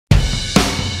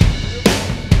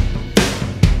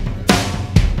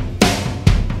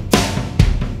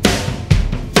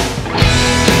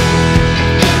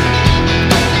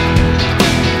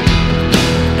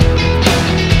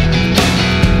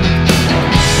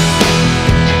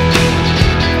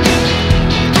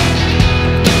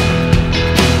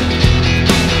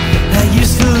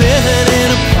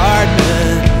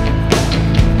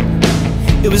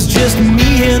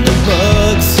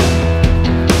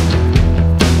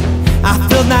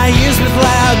my ears with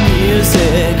loud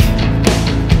music,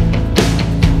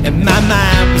 and my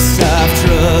mind was soft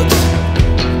drugs.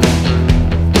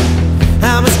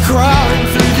 I was crawling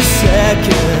through the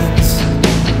seconds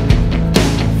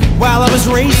while I was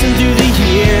racing through the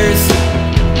years.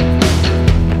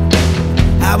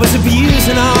 I was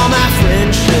abusing all my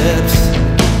friendships,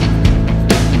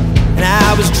 and I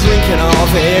was drinking all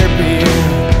their beer.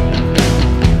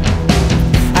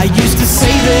 I used to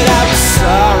say that I was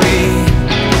sorry,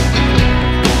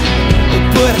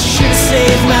 but I should've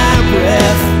saved my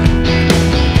breath,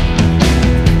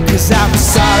 'cause I was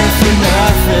sorry for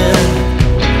nothing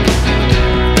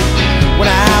when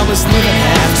I was living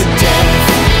half to death.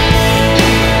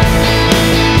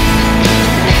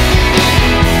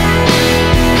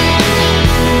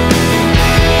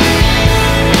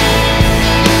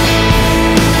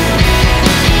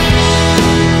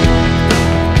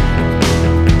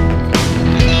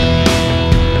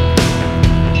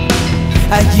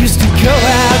 I used to go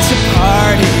out to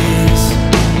parties,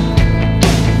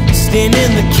 stand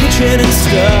in the kitchen and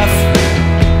stuff.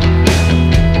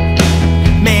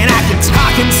 Man, I could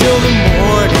talk until the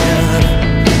morning,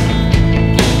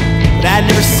 but I'd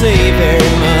never say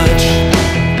very much.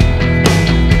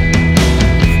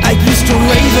 I used to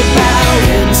rave about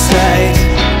insight,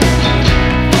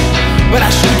 but I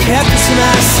should've kept it to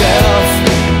myself,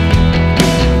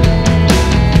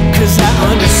 'cause I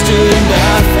understood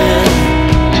nothing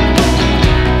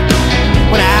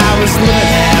when I was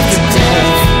living half to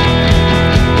death.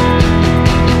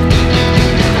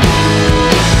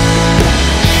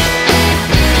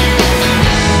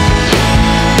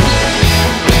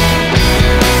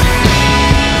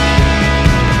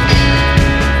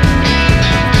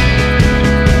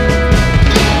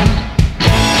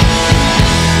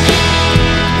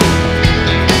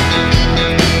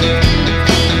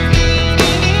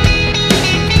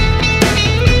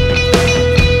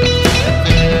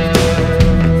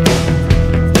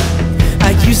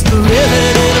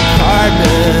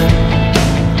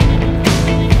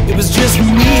 It was just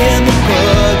me and the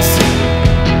bugs.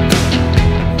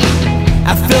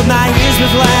 I filled my ears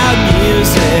with loud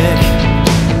music,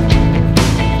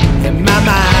 and my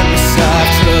mind was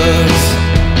soft drugs.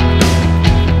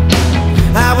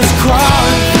 I was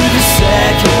crawling through the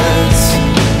seconds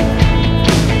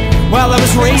while I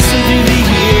was racing through the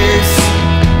years.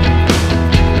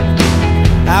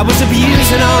 I was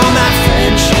abusing all my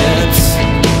friendships,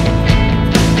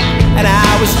 and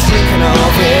I was drinking all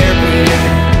their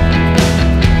beer.